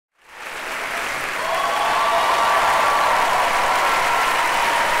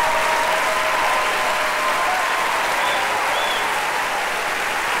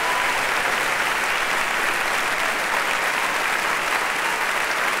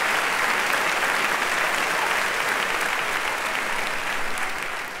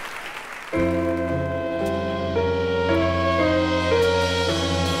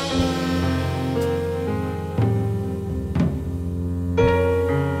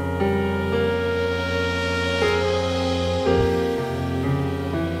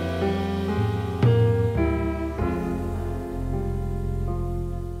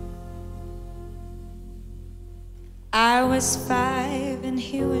was 5 and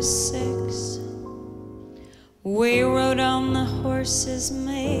he was 6. We rode on the horses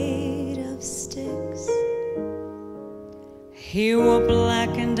made of sticks. He wore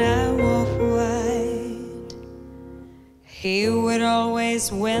black and I wore white. He would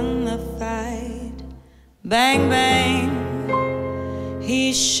always win the fight. Bang, bang,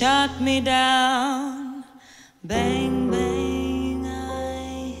 he shot me down. Bang, bang,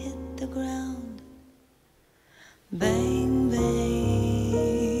 I hit the ground. Bang, bang,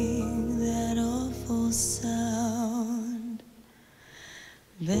 that awful sound.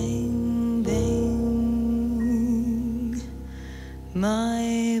 Bang, bang,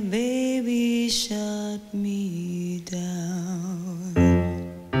 my baby shot me down.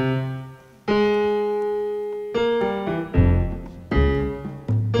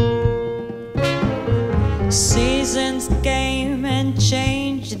 Seasons came and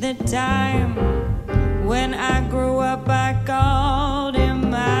changed the time. When I grew up, I called him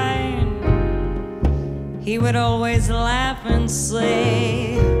mine. He would always laugh and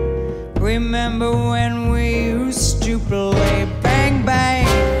say, remember when we used to play? Bang, bang,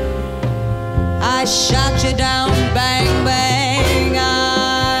 I shot you down. Bang, bang,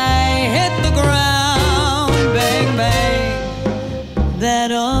 I hit the ground. Bang, bang,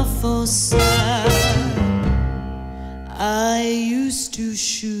 that awful sound. I used to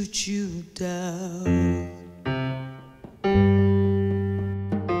shoot you down.